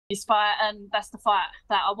this fight, and that's the fight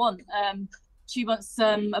that I want. She wants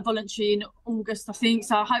a voluntary in August, I think,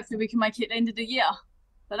 so hopefully we can make it at the end of the year.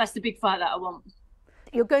 But that's the big fight that I want.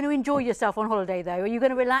 You're going to enjoy yourself on holiday, though. Are you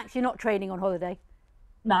going to relax? You're not training on holiday?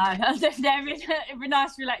 No, definitely. It'd be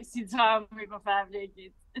nice relaxing time with my family and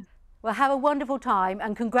kids. Well, have a wonderful time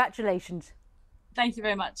and congratulations. Thank you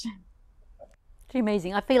very much. It's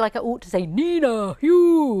amazing. I feel like I ought to say Nina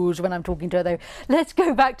Hughes when I'm talking to her, though. Let's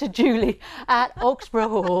go back to Julie at Oxborough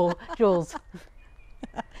Hall. Jules.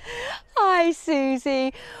 Hi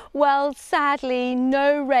Susie. Well, sadly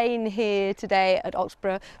no rain here today at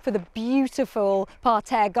Oxborough for the beautiful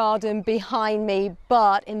parterre garden behind me,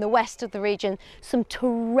 but in the west of the region some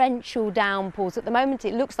torrential downpours. At the moment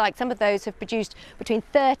it looks like some of those have produced between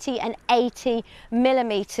 30 and 80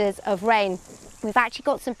 millimetres of rain. We've actually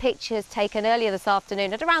got some pictures taken earlier this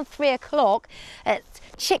afternoon at around 3 o'clock at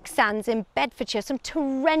Chicksands in Bedfordshire. Some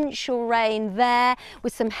torrential rain there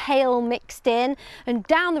with some hail mixed in, and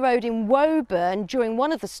down the road in Woburn during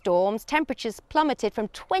one of the storms temperatures plummeted from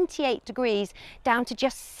 28 degrees down to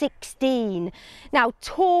just 16. Now,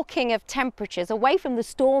 talking of temperatures, away from the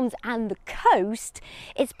storms and the coast,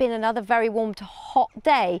 it's been another very warm to hot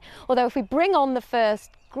day, although if we bring on the first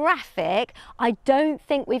graphic, I don't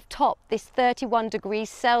think we've topped this 31 degrees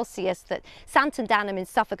Celsius that Santondanum in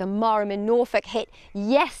Suffolk and Marham in Norfolk hit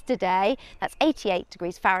yesterday. That's 88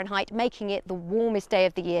 degrees Fahrenheit, making it the warmest day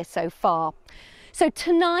of the year so far. So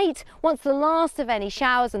tonight, once the last of any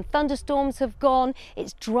showers and thunderstorms have gone,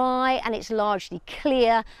 it's dry and it's largely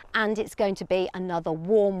clear, and it's going to be another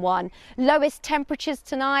warm one. Lowest temperatures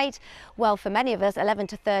tonight, well, for many of us 11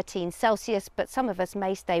 to 13 Celsius, but some of us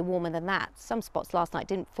may stay warmer than that. Some spots last night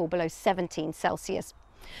didn't fall below 17 Celsius.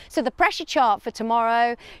 So the pressure chart for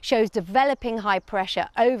tomorrow shows developing high pressure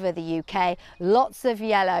over the UK, lots of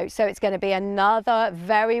yellow, so it's going to be another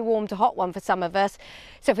very warm to hot one for some of us.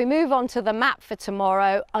 So if we move on to the map for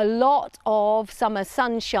tomorrow, a lot of summer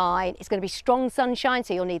sunshine. It's going to be strong sunshine,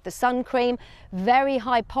 so you'll need the sun cream. Very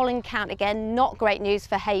high pollen count again, not great news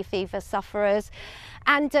for hay fever sufferers.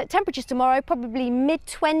 And temperatures tomorrow, probably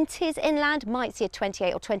mid-20s inland, might see a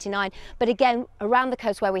 28 or 29, but again around the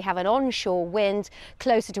coast where we have an onshore wind,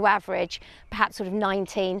 closer to average, perhaps sort of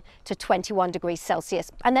 19 to 21 degrees Celsius.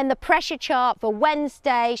 And then the pressure chart for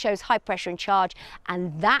Wednesday shows high pressure in charge,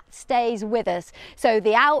 and that stays with us. So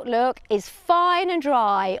the outlook is fine and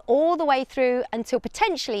dry all the way through until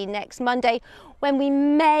potentially next Monday, when we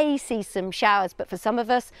may see some showers, but for some of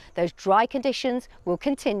us those dry conditions will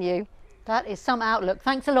continue. That is some outlook.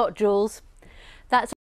 Thanks a lot, Jules. That's